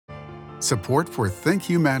Support for Think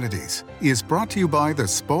Humanities is brought to you by the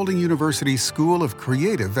Spalding University School of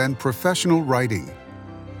Creative and Professional Writing.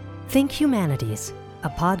 Think Humanities,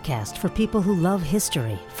 a podcast for people who love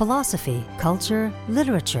history, philosophy, culture,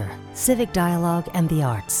 literature, civic dialogue, and the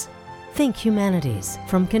arts. Think Humanities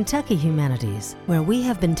from Kentucky Humanities, where we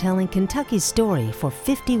have been telling Kentucky's story for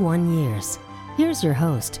 51 years. Here's your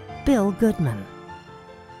host, Bill Goodman.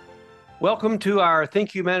 Welcome to our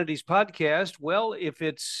Think Humanities podcast. Well, if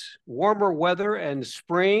it's warmer weather and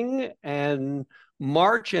spring and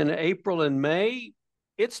March and April and May,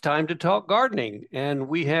 it's time to talk gardening. And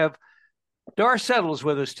we have Doris Settles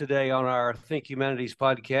with us today on our Think Humanities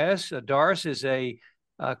podcast. Doris is a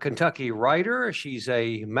Kentucky writer. She's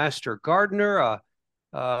a master gardener,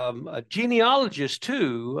 a genealogist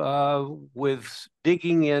too, with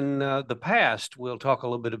digging in the past. We'll talk a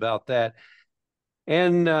little bit about that.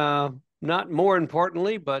 And not more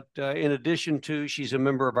importantly, but in addition to, she's a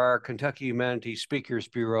member of our Kentucky Humanities Speakers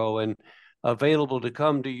Bureau and available to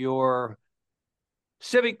come to your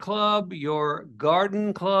civic club, your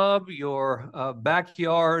garden club, your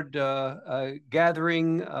backyard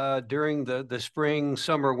gathering during the spring,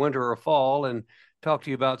 summer, winter, or fall, and talk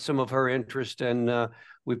to you about some of her interest. And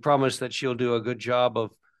we promise that she'll do a good job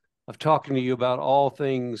of talking to you about all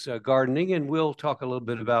things gardening. And we'll talk a little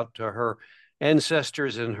bit about her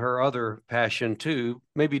ancestors and her other passion too,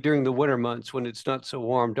 maybe during the winter months when it's not so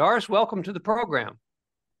warm. Doris, welcome to the program.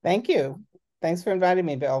 Thank you. Thanks for inviting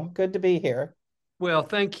me, Bill. Good to be here. Well,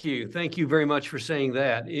 thank you. Thank you very much for saying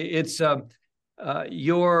that. It's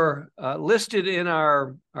you're listed in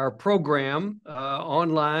our program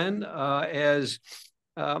online as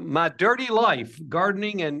My Dirty Life,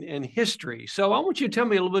 Gardening and History. So I want you to tell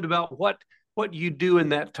me a little bit about what you do in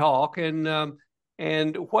that talk and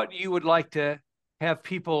what you would like to have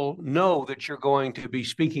people know that you're going to be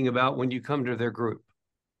speaking about when you come to their group.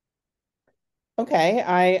 Okay,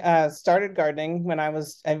 I started gardening when I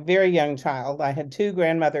was a very young child. I had two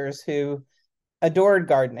grandmothers who adored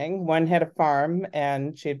gardening. One had a farm,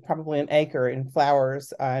 and she had probably an acre in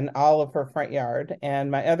flowers in all of her front yard.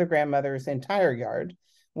 And my other grandmother's entire yard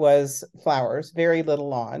was flowers, very little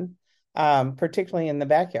lawn, particularly in the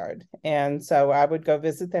backyard. And so I would go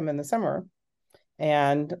visit them in the summer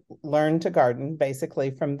and learn to garden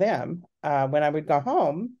basically from them. When I would go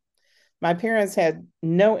home, my parents had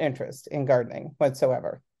no interest in gardening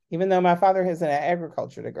whatsoever, even though my father has an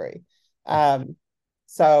agriculture degree.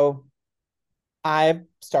 So I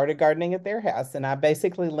started gardening at their house, and I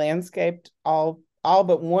basically landscaped all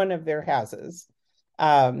but one of their houses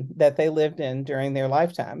that they lived in during their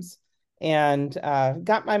lifetimes. And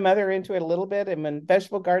got my mother into it a little bit. And when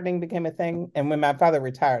vegetable gardening became a thing, and when my father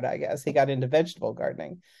retired, I guess, he got into vegetable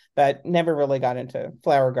gardening, but never really got into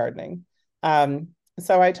flower gardening.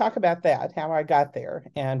 So I talk about that, how I got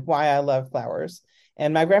there and why I love flowers.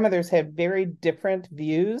 And my grandmothers had very different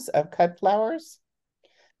views of cut flowers.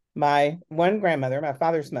 My one grandmother, my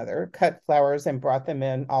father's mother, cut flowers and brought them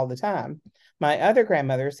in all the time. My other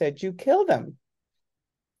grandmother said, "You kill them."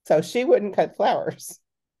 So she wouldn't cut flowers.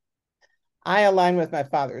 I align with my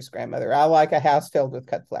father's grandmother. I like a house filled with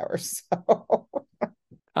cut flowers. So.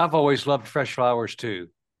 I've always loved fresh flowers too.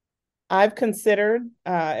 I've considered,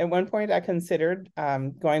 at one point I considered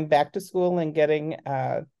going back to school and getting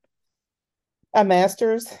a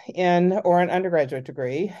master's or an undergraduate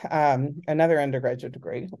degree, another undergraduate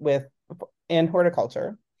degree in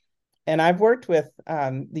horticulture. And I've worked with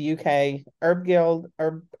the UK Herb Guild,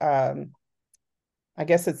 I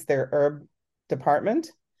guess it's their herb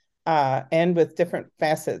department, and with different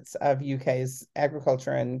facets of UK's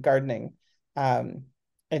agriculture and gardening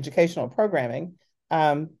educational programming.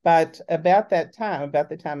 But about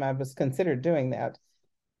the time I was considered doing that,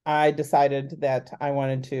 I decided that I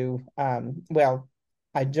wanted to, I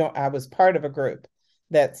was part of a group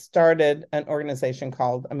that started an organization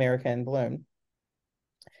called America in Bloom.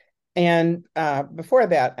 And before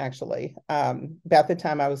that, actually, about the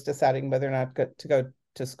time I was deciding whether or not to go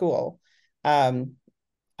to school,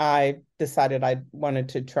 I decided I wanted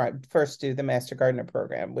to try first do the Master Gardener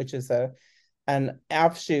program, which is an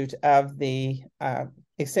offshoot of the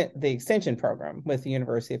extension program with the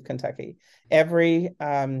University of Kentucky. Every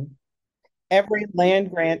land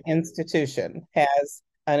grant institution has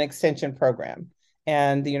an extension program,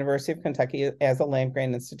 and the University of Kentucky, as a land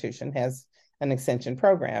grant institution, has an extension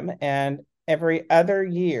program. And every other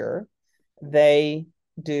year, they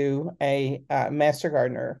do a Master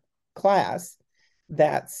Gardener class.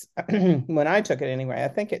 That's when I took it anyway. I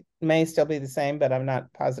think it may still be the same, but I'm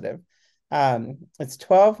not positive. It's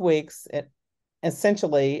 12 weeks,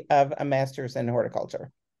 essentially, of a master's in horticulture.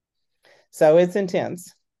 So it's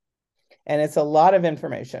intense, and it's a lot of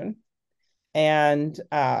information. And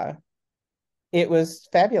it was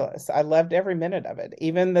fabulous. I loved every minute of it.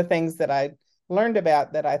 Even the things that I learned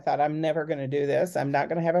about that I thought, I'm never going to do this. I'm not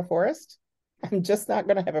going to have a forest. I'm just not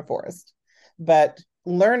going to have a forest. But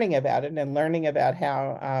learning about it and learning about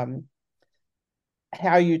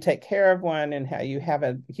how you take care of one and how you have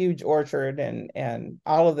a huge orchard and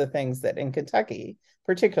all of the things that in Kentucky,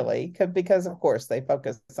 particularly because of course they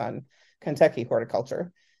focus on Kentucky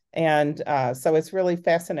horticulture. And so it's really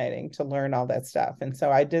fascinating to learn all that stuff. And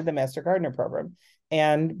so I did the Master Gardener program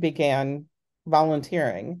and began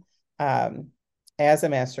volunteering as a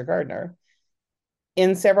Master Gardener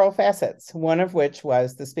in several facets, one of which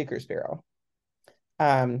was the Speakers Bureau.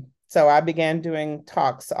 So I began doing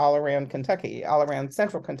talks all around Kentucky, all around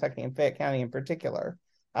central Kentucky and Fayette County in particular,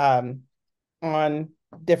 on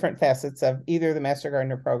different facets of either the Master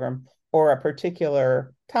Gardener program or a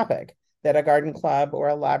particular topic that a garden club or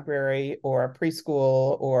a library or a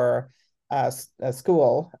preschool or a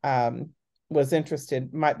school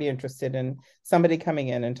might be interested in somebody coming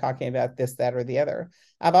in and talking about this, that, or the other.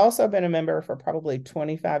 I've also been a member for probably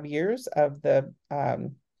 25 years of the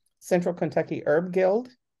Central Kentucky Herb Guild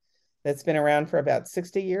that's been around for about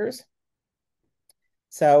 60 years.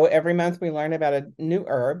 So every month we learn about a new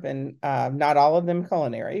herb, and not all of them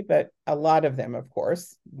culinary, but a lot of them, of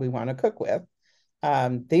course, we want to cook with.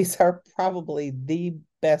 These are probably the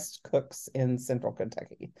best cooks in Central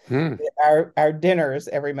Kentucky. Our dinners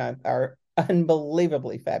every month are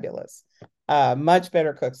unbelievably fabulous, much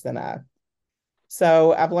better cooks than I.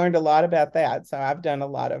 So I've learned a lot about that. So I've done a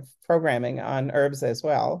lot of programming on herbs as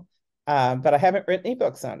well, but I haven't written any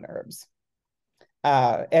books on herbs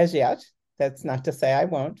as yet. That's not to say I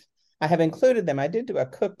won't. I have included them. I did do a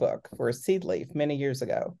cookbook for a seed leaf many years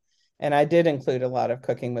ago, and I did include a lot of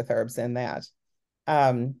cooking with herbs in that.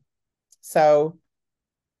 So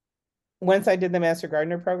once I did the Master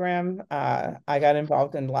Gardener program, I got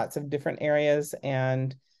involved in lots of different areas.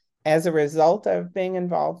 And as a result of being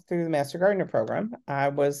involved through the Master Gardener program, I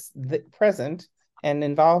was present and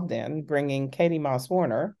involved in bringing Katie Moss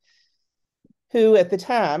Warner, who at the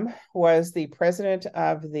time was the president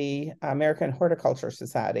of the American Horticulture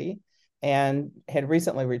Society and had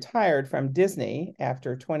recently retired from Disney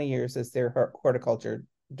after 20 years as their horticulture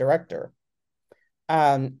director.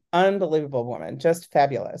 Unbelievable woman, just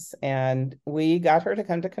fabulous. And we got her to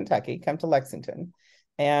come to Kentucky, come to Lexington,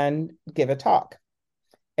 and give a talk.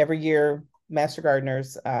 Every year, Master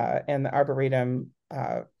Gardeners and the Arboretum,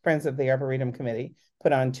 Friends of the Arboretum Committee,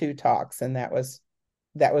 put on 2 talks, and that was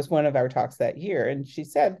one of our talks that year. And she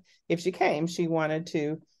said if she came, she wanted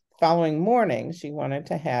to, following morning, she wanted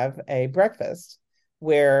to have a breakfast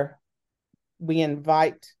where we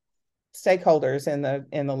invite stakeholders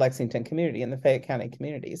in the Lexington community, in the Fayette County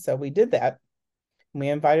community. So we did that. We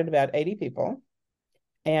invited about 80 people,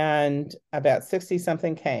 and about 60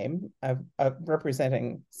 something came,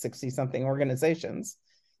 representing 60 something organizations.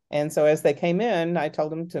 And so as they came in,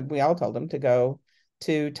 we all told them to go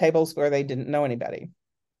to tables where they didn't know anybody.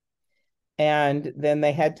 And then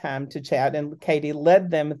they had time to chat, and Katie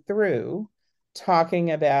led them through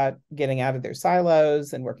talking about getting out of their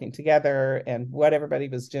silos and working together and what everybody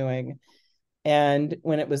was doing. And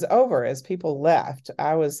when it was over, as people left,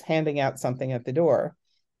 I was handing out something at the door,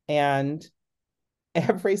 and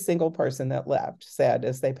every single person that left said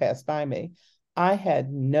as they passed by me, I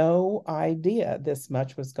had no idea this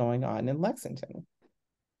much was going on in Lexington.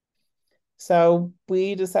 So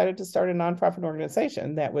we decided to start a nonprofit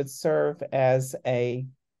organization that would serve as a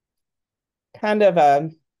kind of a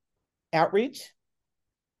outreach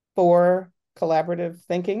for collaborative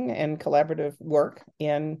thinking and collaborative work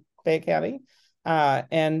in Fayette County.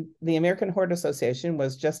 And the American Hort Association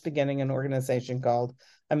was just beginning an organization called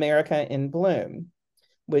America in Bloom,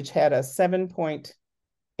 which had a 7-point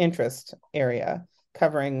interest area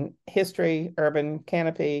covering history, urban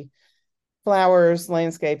canopy, flowers,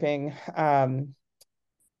 landscaping,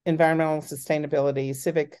 environmental sustainability,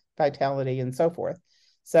 civic vitality, and so forth.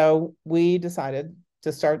 So we decided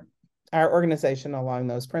to start our organization along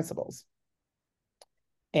those principles.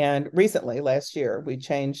 And recently, last year, we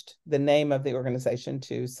changed the name of the organization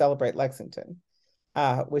to Celebrate Lexington,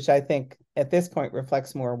 which I think at this point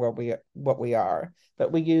reflects more what we are.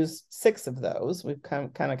 But we use 6 of those. We've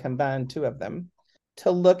kind of combined 2 of them to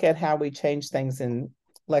look at how we change things in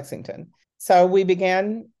Lexington. So we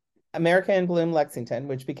began America in Bloom Lexington,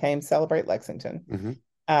 which became Celebrate Lexington.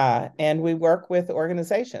 Mm-hmm. And we work with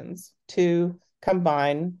organizations to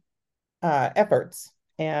combine efforts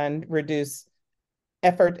and reduce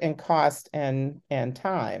effort and cost and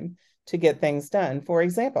time to get things done. For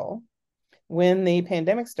example, when the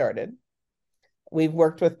pandemic started, We've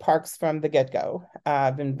worked with parks from the get-go.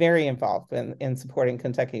 I've been very involved in supporting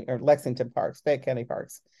Kentucky or Lexington parks, Fayette County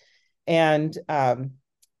parks. And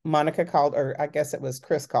Monica called, or I guess it was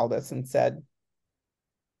Chris called us and said,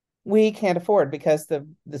 we can't afford, because the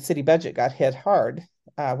city budget got hit hard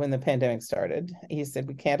when the pandemic started. He said,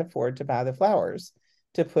 we can't afford to buy the flowers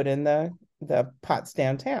to put in the pots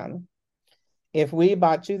downtown. If we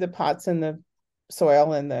bought you the pots and the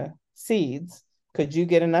soil and the seeds, could you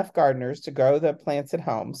get enough gardeners to grow the plants at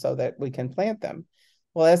home so that we can plant them?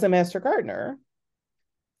 Well, as a Master Gardener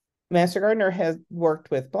has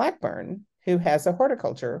worked with Blackburn, who has a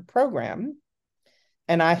horticulture program.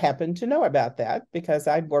 And I happened to know about that because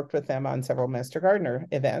I'd worked with them on several Master Gardener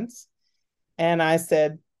events. And I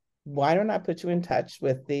said, why don't I put you in touch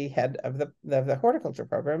with the head of the horticulture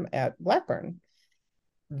program at Blackburn?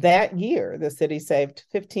 That year, the city saved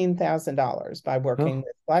 $15,000 by working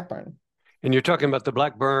with Blackburn. And you're talking about the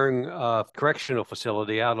Blackburn Correctional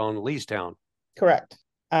Facility out on Leestown. Correct.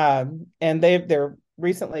 And they're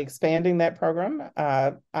recently expanding that program.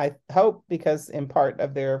 I hope because in part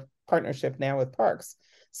of their partnership now with parks.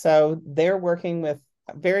 So they're working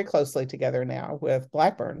very closely together now with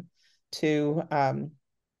Blackburn to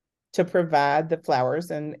provide the flowers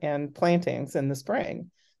and plantings in the spring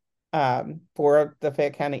for the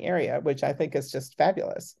Fayette County area, which I think is just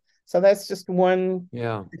fabulous. So that's just one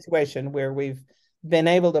situation where we've been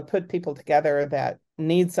able to put people together that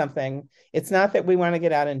need something. It's not that we want to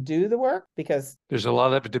get out and do the work, because there's a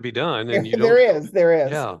lot of it to be done. And there is.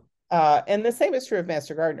 Yeah. And the same is true of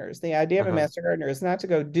Master Gardeners. The idea of a Master Gardener is not to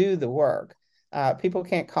go do the work. People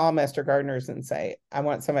can't call Master Gardeners and say, I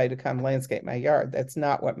want somebody to come landscape my yard. That's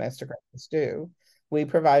not what Master Gardeners do. We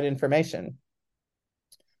provide information.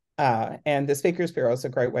 And the Speakers Bureau is a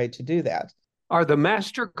great way to do that. Are the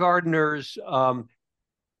Master Gardeners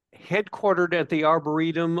headquartered at the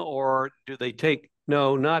Arboretum, or do they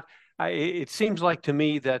it seems like to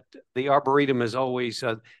me that the Arboretum is always,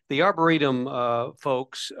 the Arboretum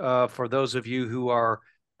folks, for those of you who are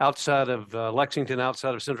outside of Lexington,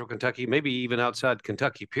 outside of Central Kentucky, maybe even outside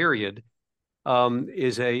Kentucky, period,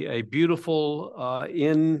 is a beautiful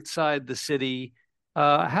inside the city.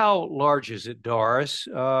 How large is it, Doris?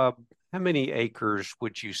 How many acres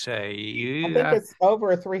would you say? I think it's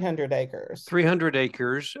over 300 acres. 300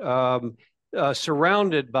 acres,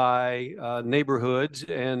 surrounded by neighborhoods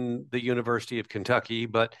and the University of Kentucky,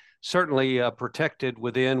 but certainly protected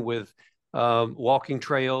within with walking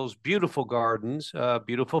trails, beautiful gardens,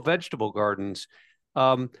 beautiful vegetable gardens.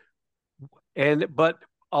 But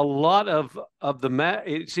a lot of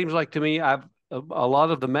it seems like to me, a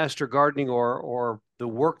lot of the master gardening or the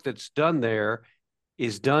work that's done there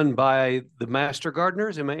is done by the Master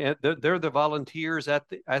Gardeners. They're the volunteers at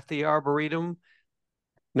the Arboretum.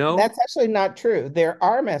 No, that's actually not true. There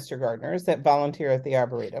are Master Gardeners that volunteer at the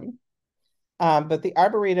Arboretum, but the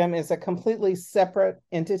Arboretum is a completely separate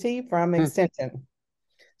entity from Extension.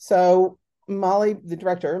 So Molly, the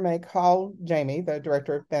director, may call Jamie, the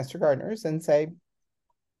director of Master Gardeners, and say,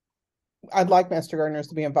 I'd like Master Gardeners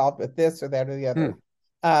to be involved with this or that or the other.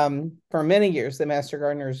 For many years, the Master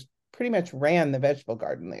Gardeners pretty much ran the vegetable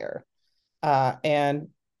garden there. And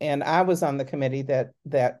I was on the committee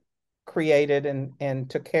that created and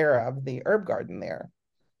took care of the herb garden there.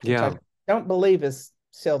 Yeah. Which I don't believe is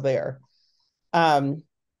still there. And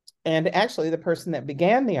actually the person that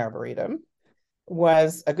began the Arboretum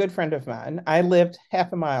was a good friend of mine. I lived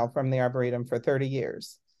half a mile from the Arboretum for 30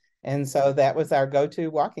 years. And so that was our go-to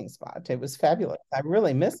walking spot. It was fabulous. I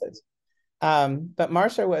really miss it. But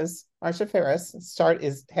Marcia Ferris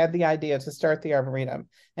had the idea to start the Arboretum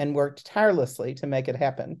and worked tirelessly to make it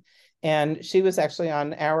happen. And she was actually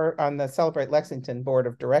on the Celebrate Lexington board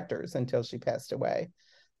of directors until she passed away.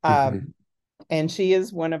 And she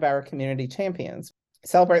is one of our community champions.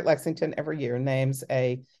 Celebrate Lexington every year names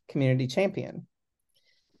a community champion.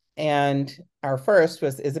 And our first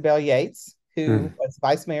was Isabel Yates, who was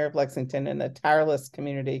vice mayor of Lexington and a tireless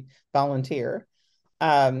community volunteer.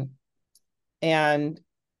 And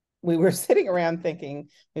we were sitting around thinking,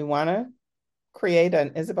 we want to create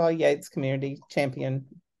an Isabel Yates Community Champion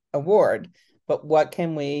Award, but what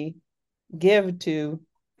can we give to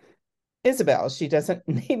Isabel? She doesn't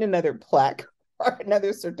need another plaque or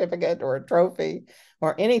another certificate or a trophy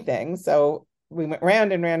or anything. So we went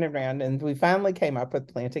round and round and round, and we finally came up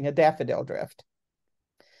with planting a daffodil drift.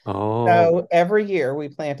 Oh. So every year we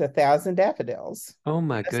plant 1,000 daffodils. Oh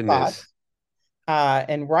my goodness.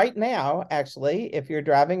 And right now, actually, if you're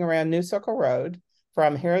driving around New Circle Road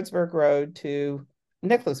from Harrodsburg Road to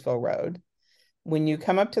Nicholasville Road, when you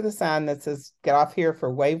come up to the sign that says get off here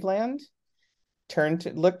for Waveland,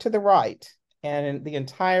 look to the right, and the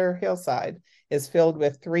entire hillside is filled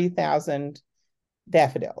with 3,000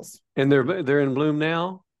 daffodils. And they're in bloom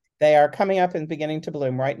now? They are coming up and beginning to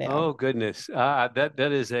bloom right now. Oh goodness, that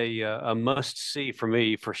is a must see for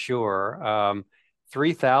me for sure.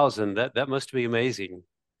 3,000, that must be amazing.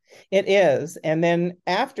 It is. And then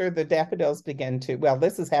after the daffodils begin to, well,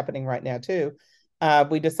 this is happening right now too.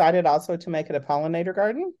 We decided also to make it a pollinator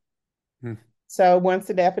garden. Hmm. So once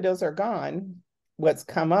the daffodils are gone, what's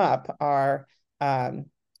come up are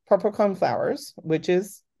purple coneflowers, which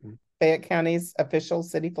is Fayette County's official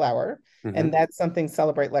city flower. Mm-hmm. And that's something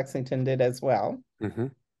Celebrate Lexington did as well. Mm-hmm.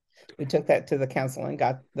 We took that to the council and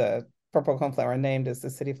got the purple coneflower named as the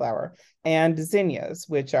city flower, and zinnias,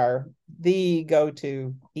 which are the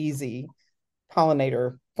go-to easy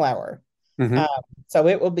pollinator flower. Mm-hmm. So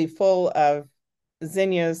it will be full of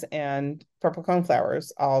zinnias and purple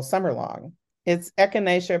coneflowers all summer long. It's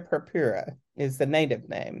Echinacea purpura is the native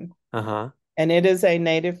name. Uh-huh. And it is a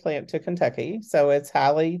native plant to Kentucky. So it's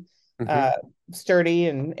highly sturdy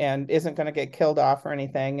and isn't going to get killed off or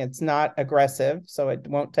anything. It's not aggressive, so it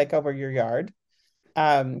won't take over your yard.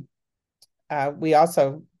 We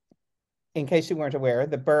also, in case you weren't aware,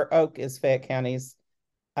 the bur oak is Fayette County's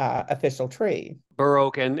official tree. Bur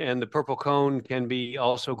oak and the purple cone can be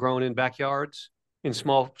also grown in backyards in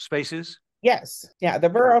small spaces? Yes. Yeah, the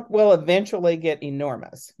bur oak will eventually get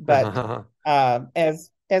enormous, but as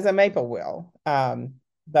a maple will.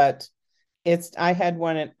 But I had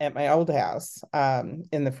one at my old house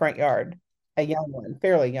in the front yard, a young one,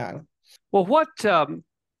 fairly young. Well,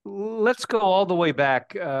 let's go all the way back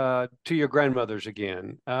to your grandmothers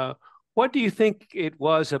again. What do you think it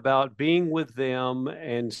was about being with them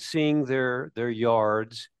and seeing their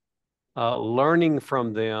yards, learning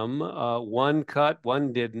from them? One cut,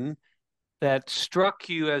 one didn't. That struck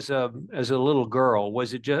you as a little girl?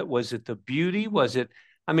 Was it the beauty? Was it?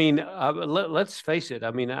 I mean, let's face it. I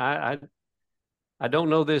mean, I don't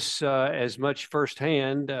know this as much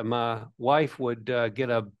firsthand. My wife would get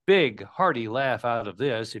a big, hearty laugh out of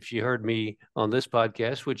this if she heard me on this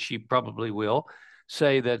podcast, which she probably will,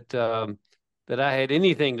 say that that I had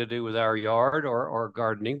anything to do with our yard or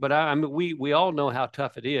gardening. But I mean, we all know how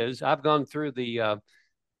tough it is. I've gone through the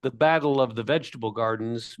battle of the vegetable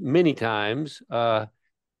gardens many times.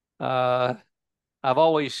 I've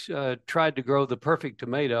always tried to grow the perfect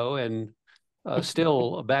tomato and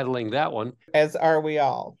still battling that one. As are we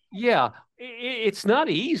all. Yeah, it's not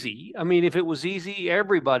easy. I mean, if it was easy,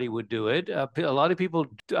 everybody would do it. A lot of people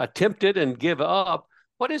attempt it and give up.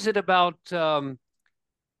 What is it about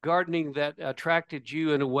gardening that attracted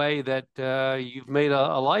you in a way that you've made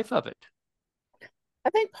a life of it? I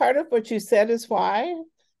think part of what you said is why,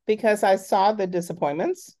 because I saw the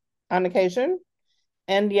disappointments on occasion,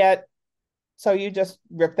 and yet, so you just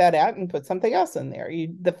rip that out and put something else in there.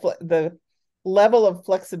 The level of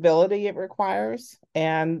flexibility it requires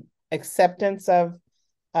and acceptance of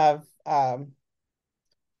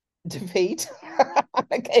defeat on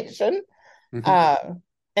occasion,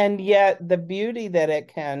 and yet the beauty that it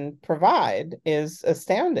can provide is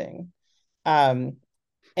astounding, and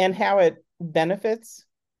how it benefits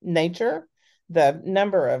nature. The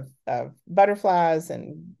number of butterflies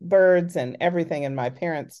and birds and everything in my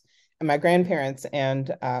parents and my grandparents and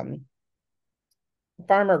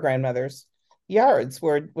farmer grandmothers' yards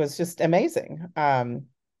was just amazing.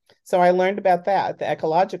 So I learned about that, the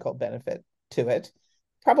ecological benefit to it.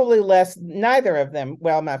 Probably less, neither of them,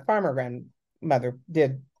 well, my farmer grandmother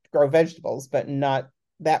did grow vegetables, but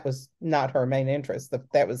that was not her main interest.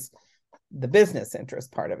 That was the business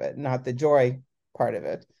interest part of it, not the joy part of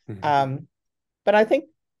it. But I think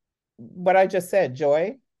what I just said,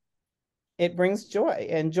 joy, it brings joy,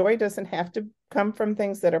 and joy doesn't have to come from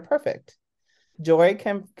things that are perfect. Joy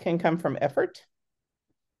can come from effort.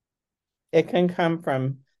 It can come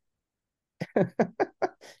from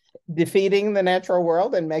defeating the natural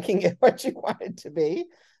world and making it what you want it to be,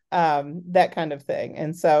 that kind of thing.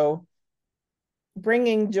 And so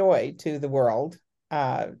bringing joy to the world,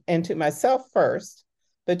 and to myself first,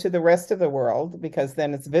 but to the rest of the world, because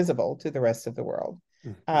then it's visible to the rest of the world,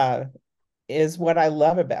 is what I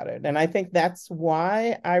love about it. And I think that's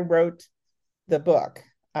why I wrote the book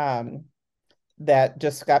that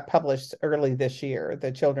just got published early this year,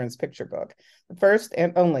 the children's picture book, the first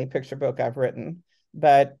and only picture book I've written.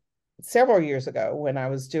 But several years ago, when I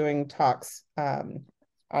was doing talks,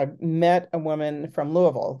 I met a woman from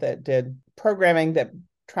Louisville that did programming that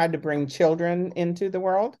tried to bring children into the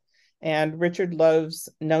world. And Richard Love's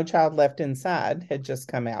No Child Left Inside had just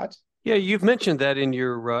come out. Yeah, you've mentioned that in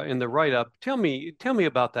your in the write-up. Tell me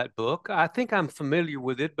about that book. I think I'm familiar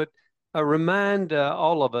with it, but remind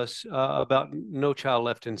all of us about No Child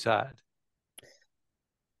Left Inside.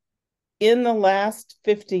 in the last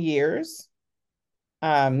 50 years,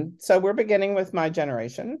 so we're beginning with my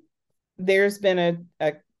generation, there's been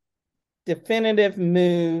a definitive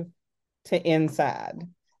move to inside,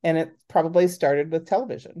 and it probably started with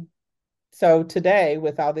television. So today,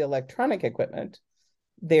 with all the electronic equipment,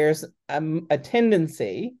 there's a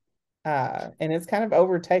tendency, and it's kind of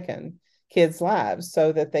overtaken kids' lives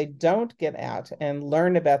so that they don't get out and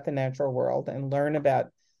learn about the natural world and learn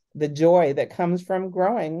about the joy that comes from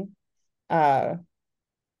growing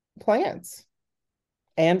plants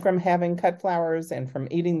and from having cut flowers and from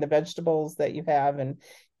eating the vegetables that you have. And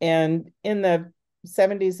in the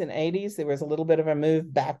 70s and 80s, there was a little bit of a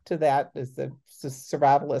move back to that as the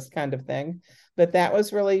survivalist kind of thing. But that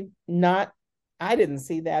was really not, I didn't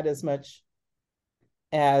see that as much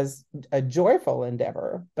as a joyful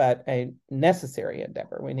endeavor, but a necessary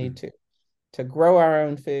endeavor. We need to grow our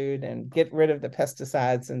own food and get rid of the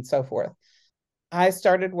pesticides and so forth. I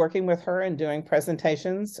started working with her and doing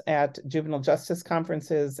presentations at juvenile justice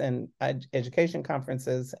conferences and education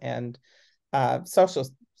conferences and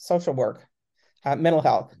social work, mental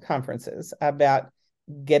health conferences about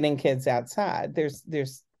getting kids outside.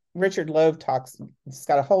 There's Richard Loeb talks, it's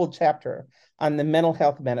got a whole chapter on the mental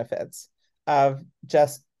health benefits of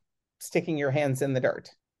just sticking your hands in the dirt.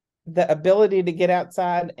 The ability to get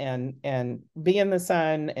outside and be in the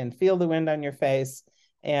sun and feel the wind on your face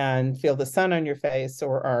and feel the sun on your face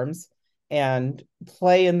or arms and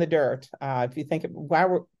play in the dirt. If you think why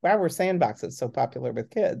were sandboxes so popular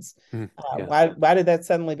with kids? Why did that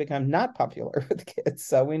suddenly become not popular with kids?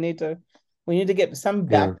 So we need to get some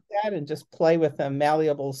back to that and just play with the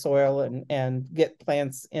malleable soil and get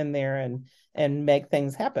plants in there and make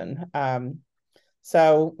things happen.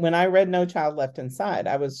 So when I read No Child Left Inside,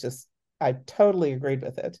 I totally agreed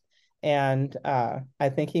with it. And I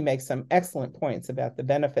think he makes some excellent points about the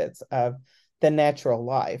benefits of the natural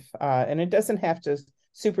life. And it doesn't have to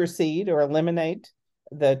supersede or eliminate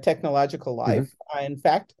the technological life. In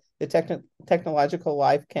fact, the technological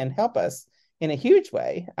life can help us in a huge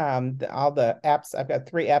way. All the apps, I've got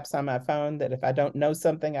 3 apps on my phone that if I don't know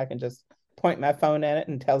something, I can just point my phone at it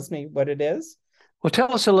and tells me what it is. Well,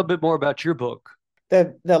 tell us a little bit more about your book.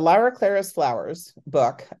 The Lyra Clara's Flowers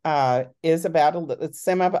book is it's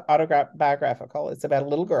semi-autobiographical. It's about a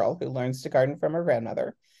little girl who learns to garden from her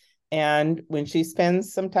grandmother. And when she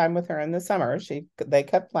spends some time with her in the summer, they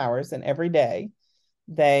cut flowers, and every day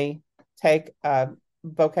they take a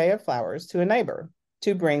bouquet of flowers to a neighbor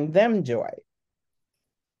to bring them joy.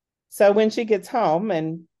 So when she gets home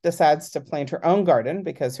and decides to plant her own garden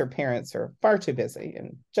because her parents are far too busy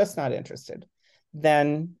and just not interested,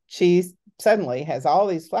 then she suddenly has all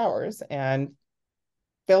these flowers and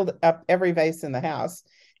filled up every vase in the house.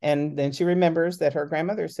 And then she remembers that her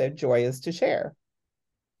grandmother said joy is to share.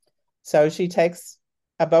 So she takes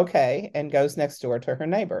a bouquet and goes next door to her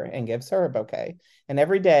neighbor and gives her a bouquet. And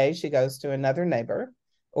every day she goes to another neighbor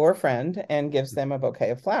or friend and gives them a bouquet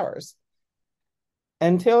of flowers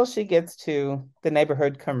until she gets to the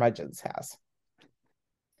neighborhood curmudgeon's house.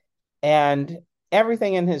 And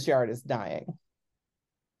everything in his yard is dying.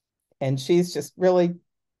 And she's just really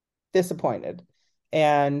disappointed.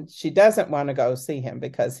 And she doesn't want to go see him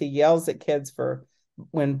because he yells at kids for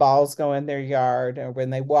when balls go in their yard or when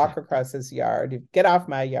they walk across his yard, get off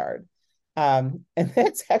my yard. And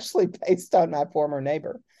that's actually based on my former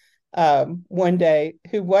neighbor one day,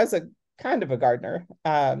 who was a kind of a gardener.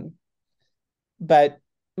 But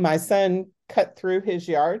my son cut through his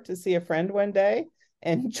yard to see a friend one day,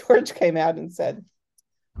 and George came out and said,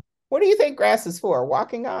 "What do you think grass is for?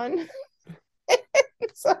 Walking on?"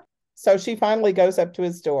 So she finally goes up to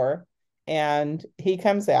his door, and he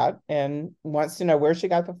comes out and wants to know where she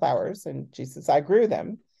got the flowers. And she says, "I grew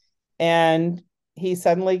them." And he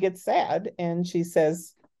suddenly gets sad, and she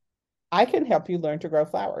says, "I can help you learn to grow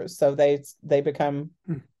flowers." So they become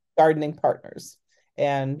gardening partners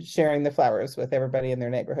and sharing the flowers with everybody in their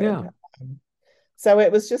neighborhood. So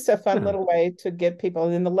it was just a fun little way to get people.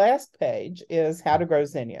 And then the last page is how to grow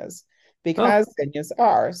zinnias, because zinnias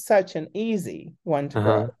are such an easy one to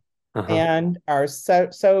grow and are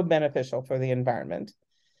so beneficial for the environment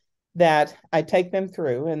that I take them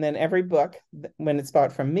through. And then every book, when it's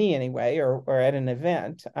bought from me anyway, or at an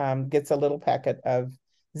event, gets a little packet of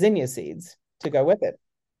zinnia seeds to go with it,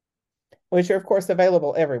 which are, of course,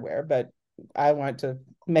 available everywhere. But I want to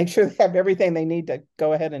make sure they have everything they need to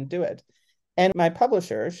go ahead and do it. And my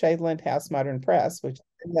publisher, Shadeland House Modern Press, which is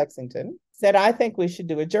in Lexington, said, "I think we should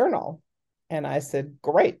do a journal." And I said,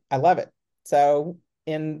 "Great, I love it." So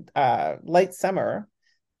in late summer,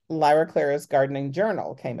 Lyra Clara's Gardening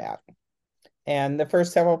Journal came out. And the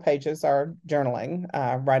first several pages are journaling,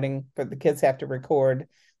 writing, for the kids have to record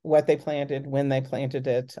what they planted, when they planted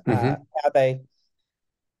it,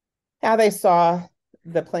 how they saw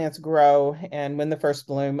the plants grow and when the first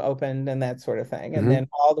bloom opened and that sort of thing. And then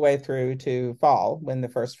all the way through to fall when the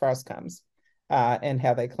first frost comes, and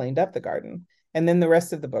how they cleaned up the garden. And then the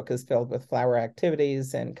rest of the book is filled with flower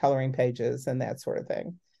activities and coloring pages and that sort of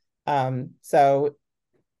thing. So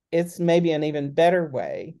it's maybe an even better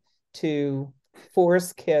way to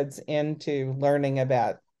force kids into learning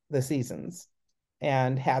about the seasons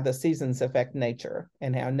and how the seasons affect nature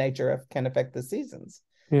and how nature can affect the seasons.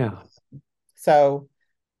 Yeah. So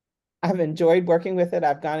I've enjoyed working with it.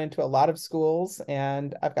 I've gone into a lot of schools,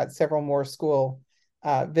 and I've got several more school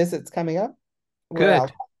visits coming up where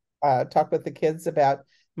Good. I'll talk with the kids about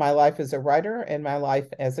my life as a writer and my life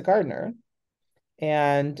as a gardener,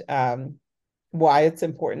 and why it's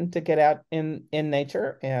important to get out in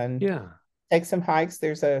nature and take some hikes.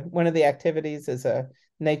 There's one of the activities is a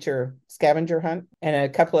nature scavenger hunt, and a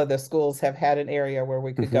couple of the schools have had an area where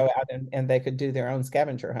we could go out and they could do their own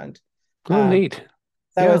scavenger hunt. Oh, neat.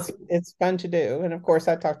 So it's fun to do. And of course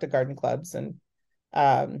I talk to garden clubs and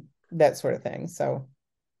that sort of thing. So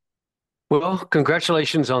well,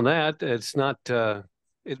 congratulations on that. It's not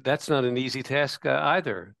that's not an easy task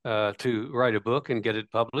either, to write a book and get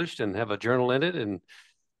it published and have a journal in it and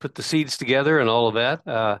put the seeds together and all of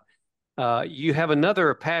that. You have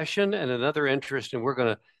another passion and another interest, and we're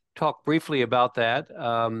going to talk briefly about that.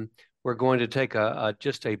 We're going to take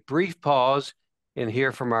just a brief pause and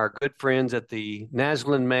hear from our good friends at the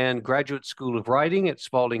Naslund Mann Graduate School of Writing at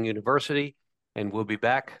Spalding University, and we'll be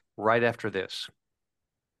back right after this.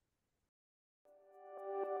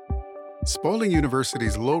 Spalding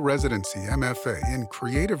University's low residency MFA in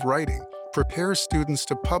creative writing prepares students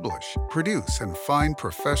to publish, produce, and find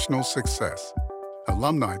professional success.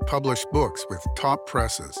 Alumni publish books with top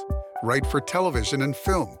presses, write for television and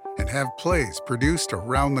film, and have plays produced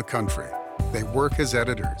around the country. They work as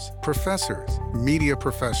editors, professors, media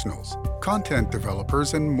professionals, content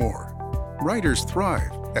developers, and more. Writers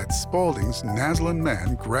thrive at Spalding's Naslund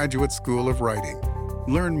Mann Graduate School of Writing.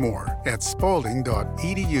 Learn more at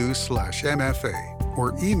spalding.edu/MFA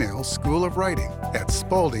or email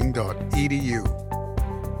schoolofwriting@spalding.edu.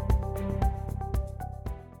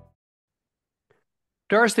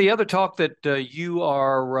 Doris, the other talk that you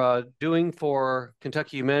are doing for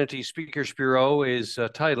Kentucky Humanities Speakers Bureau is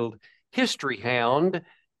titled History Hound,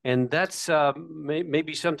 and that's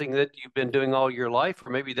maybe something that you've been doing all your life, or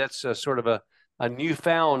maybe that's sort of a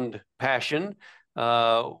newfound passion,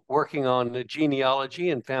 working on genealogy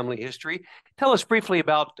and family history. Tell us briefly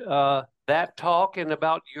about that talk and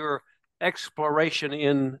about your exploration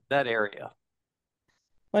in that area.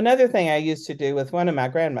 Another thing I used to do with one of my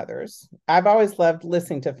grandmothers, I've always loved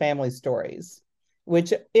listening to family stories,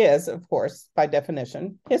 which is, of course, by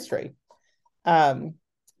definition, history.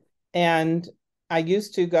 And I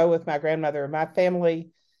used to go with my grandmother. My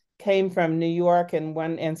family came from New York, and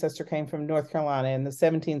one ancestor came from North Carolina in the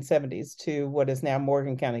 1770s to what is now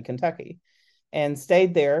Morgan County, Kentucky, and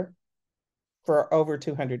stayed there for over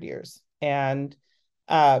 200 years. And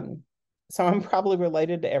so I'm probably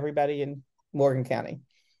related to everybody in Morgan County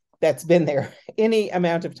that's been there any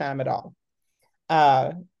amount of time at all.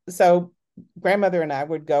 So grandmother and I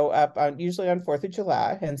would go up usually on 4th of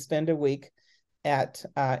July and spend a week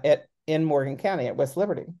in Morgan County at West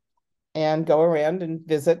Liberty and go around and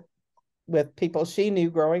visit with people she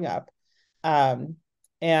knew growing up.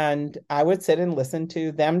 And I would sit and listen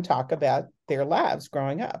to them talk about their lives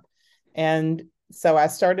growing up. And so I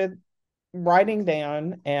started writing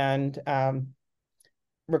down and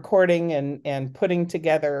recording and putting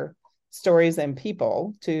together stories and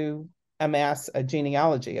people to amass a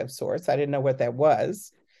genealogy of sorts. I didn't know what that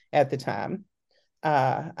was at the time.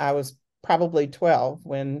 I was probably 12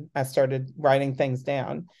 when I started writing things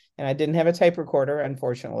down, and I didn't have a tape recorder,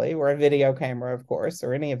 unfortunately, or a video camera, of course,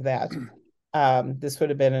 or any of that. This would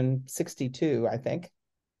have been in 62, I think.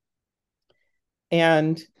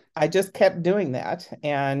 And I just kept doing that.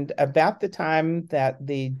 And about the time that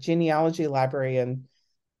the genealogy library in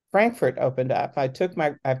Frankfurt opened up, I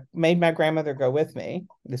made my grandmother go with me.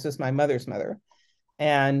 This was my mother's mother.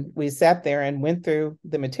 And we sat there and went through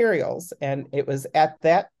the materials. And it was at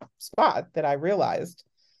that spot that I realized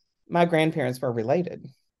my grandparents were related.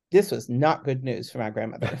 This was not good news for my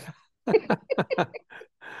grandmother.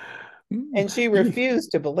 And she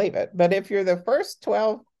refused to believe it. But if you're the first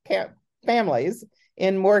 12 families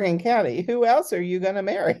in Morgan County, who else are you going to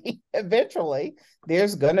marry? Eventually,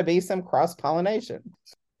 there's going to be some cross-pollination.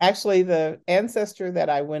 Actually, the ancestor that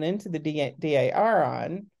I went into the DAR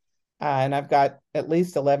on, and I've got at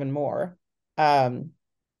least 11 more, I'm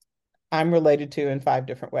related to in 5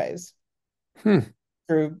 different ways. For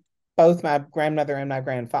through both my grandmother and my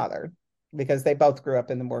grandfather, because they both grew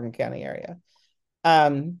up in the Morgan County area.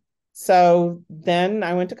 So then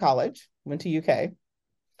I went to college, went to UK,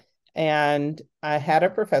 and I had a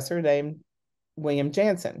professor named William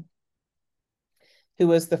Jansen, who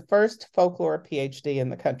was the first folklore PhD in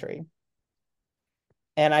the country.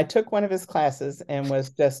 And I took one of his classes and was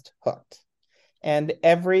just hooked. And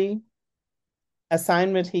every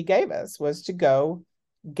assignment he gave us was to go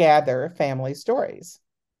gather family stories.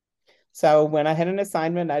 So when I had an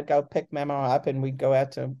assignment, I'd go pick Memo up and we'd go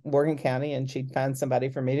out to Morgan County and she'd find somebody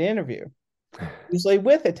for me to interview, usually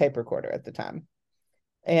with a tape recorder at the time.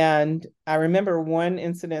 And I remember one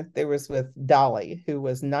incident there was with Dolly, who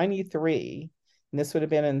was 93, and this would have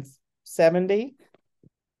been in 70.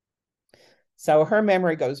 So her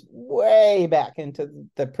memory goes way back into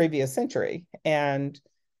the previous century. And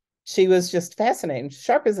she was just fascinating,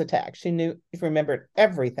 sharp as a tack. She remembered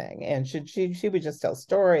everything. And she would just tell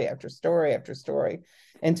story after story after story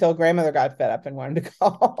until grandmother got fed up and wanted to go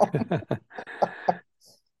home.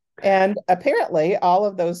 And apparently all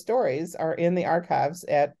of those stories are in the archives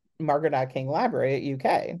at Margaret I. King Library at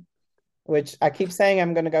UK, which I keep saying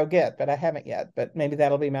I'm going to go get, but I haven't yet. But maybe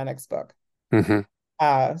that'll be my next book.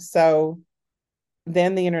 So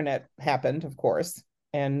then the internet happened, of course,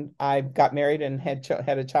 and I got married and had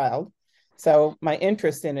a child. So my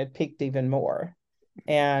interest in it peaked even more.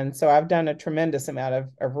 And so I've done a tremendous amount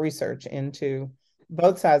of research into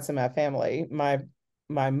both sides of my family.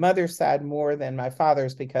 My mother's side more than my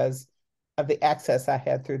father's because of the access I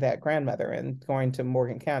had through that grandmother and going to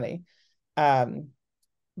Morgan County. But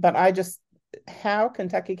how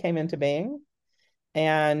Kentucky came into being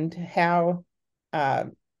and how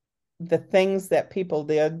the things that people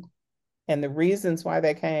did and the reasons why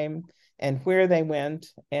they came and where they went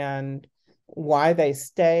and why they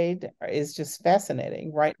stayed is just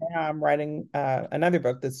fascinating. Right now, I'm writing another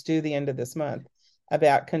book that's due the end of this month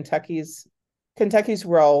about Kentucky's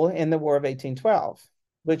role in the War of 1812,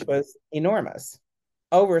 which was enormous.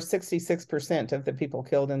 Over 66% of the people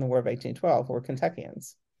killed in the War of 1812 were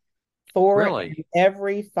Kentuckians. Really?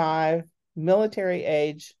 Every 5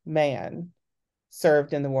 military-age man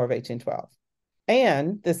served in the War of 1812.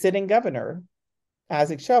 And the sitting governor,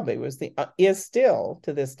 Isaac Shelby, is still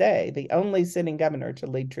to this day the only sitting governor to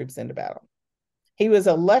lead troops into battle. He was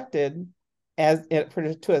elected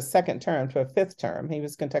to a second term, to a 5th term. He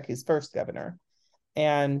was Kentucky's first governor.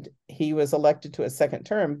 And he was elected to a second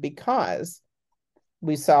term because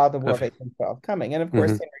we saw the War of 1812 coming. And of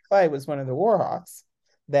course, Henry Clay was one of the war hawks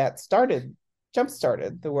that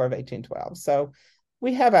jump-started the War of 1812. So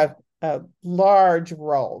we have a large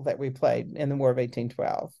role that we played in the War of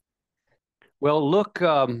 1812. Well, look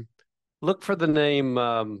for the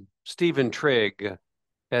name Stephen Trigg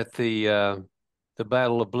at the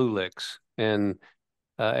Battle of Blue Licks, and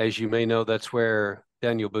as you may know, that's where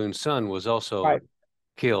Daniel Boone's son was also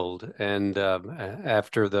killed. And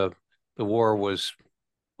after the war was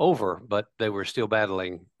over, but they were still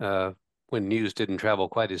battling when news didn't travel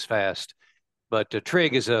quite as fast. But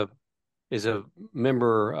Trigg is a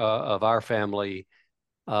member of our family,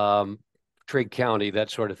 Trigg County, that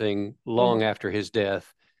sort of thing, long after his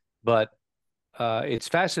death. But it's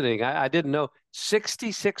fascinating. I didn't know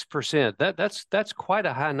 66%. That's quite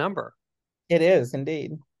a high number. It is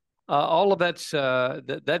indeed. All of that's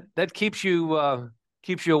that keeps you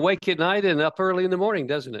awake at night and up early in the morning,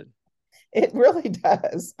 doesn't it? It really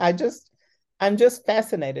does. I'm just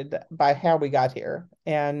fascinated by how we got here.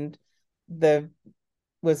 And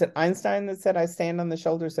was it Einstein that said, I stand on the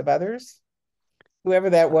shoulders of others? Whoever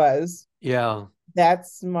that was. Yeah.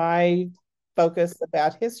 That's my focus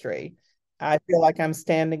about history. I feel like I'm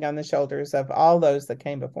standing on the shoulders of all those that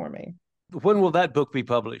came before me. When will that book be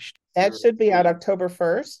published? That should be out October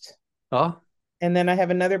 1st. Oh. And then I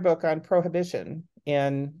have another book on prohibition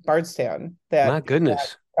in Bardstown that my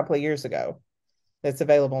goodness, a couple of years ago that's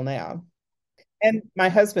available now. And my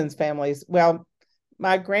husband's family's, well,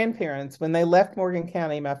 my grandparents, when they left Morgan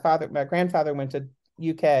County, my grandfather went to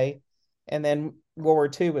UK, and then World War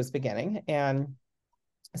II was beginning. And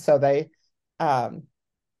so they,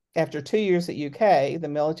 after 2 years at UK, the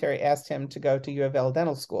military asked him to go to U of L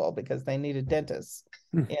Dental School because they needed dentists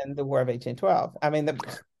in the War of 1812. I mean,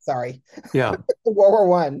 yeah, World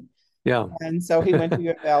War I. Yeah. And so he went to U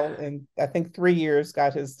of L in, I think, 3 years,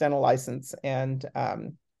 got his dental license, and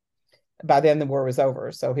by then the war was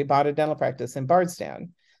over. So he bought a dental practice in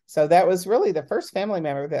Bardstown. So that was really the first family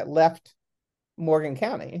member that left Morgan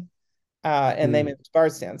County, and they moved to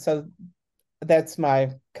Bardstown. So that's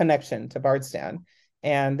my connection to Bardstown.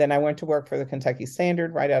 And then I went to work for the Kentucky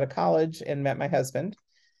Standard right out of college and met my husband,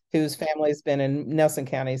 whose family's been in Nelson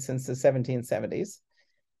County since the 1770s.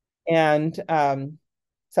 And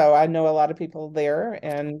so I know a lot of people there.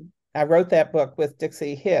 And I wrote that book with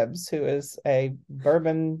Dixie Hibbs, who is a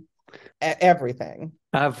bourbon everything.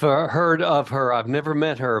 I've heard of her. I've never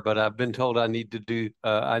met her, but I've been told I need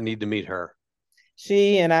to meet her.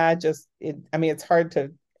 She and I it's hard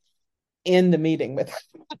to end the meeting with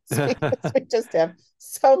her because we just have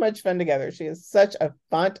so much fun together. She is such a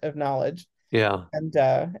font of knowledge. Yeah. And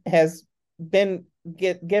has been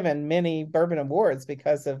given many bourbon awards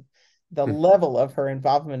because of the level of her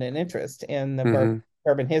involvement and interest in the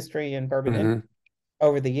bourbon history and bourbon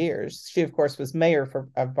over the years. She, of course, was mayor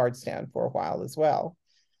of Bardstown for a while as well.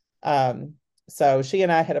 So she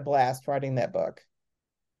and I had a blast writing that book.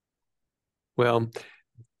 Well,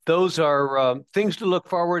 those are things to look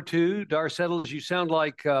forward to. Doris Settles, you sound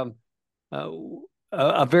like a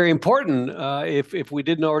very important, if we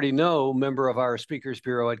didn't already know, member of our Speakers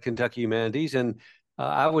Bureau at Kentucky Humanities. And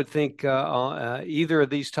I would think either of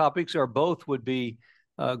these topics or both would be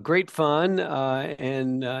great fun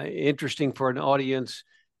and interesting for an audience.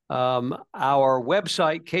 Our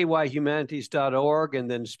website, kyhumanities.org,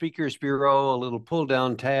 and then Speakers Bureau, a little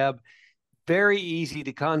pull-down tab. Very easy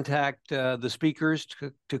to contact the speakers,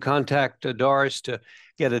 to contact Doris to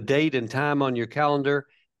get a date and time on your calendar,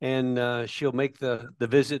 and she'll make the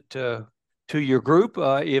visit to your group,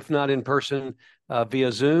 if not in person,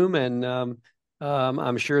 via Zoom. And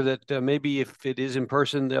I'm sure that maybe if it is in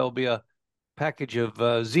person, there'll be a package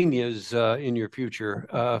of zinnias in your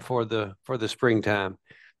future for the springtime.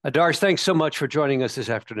 Doris, thanks so much for joining us this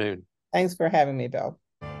afternoon. Thanks for having me, Bill.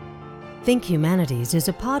 Think Humanities is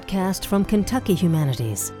a podcast from Kentucky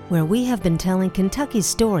Humanities, where we have been telling Kentucky's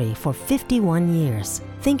story for 51 years.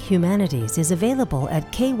 Think Humanities is available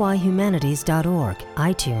at kyhumanities.org,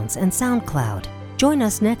 iTunes, and SoundCloud. Join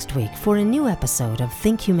us next week for a new episode of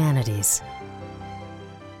Think Humanities.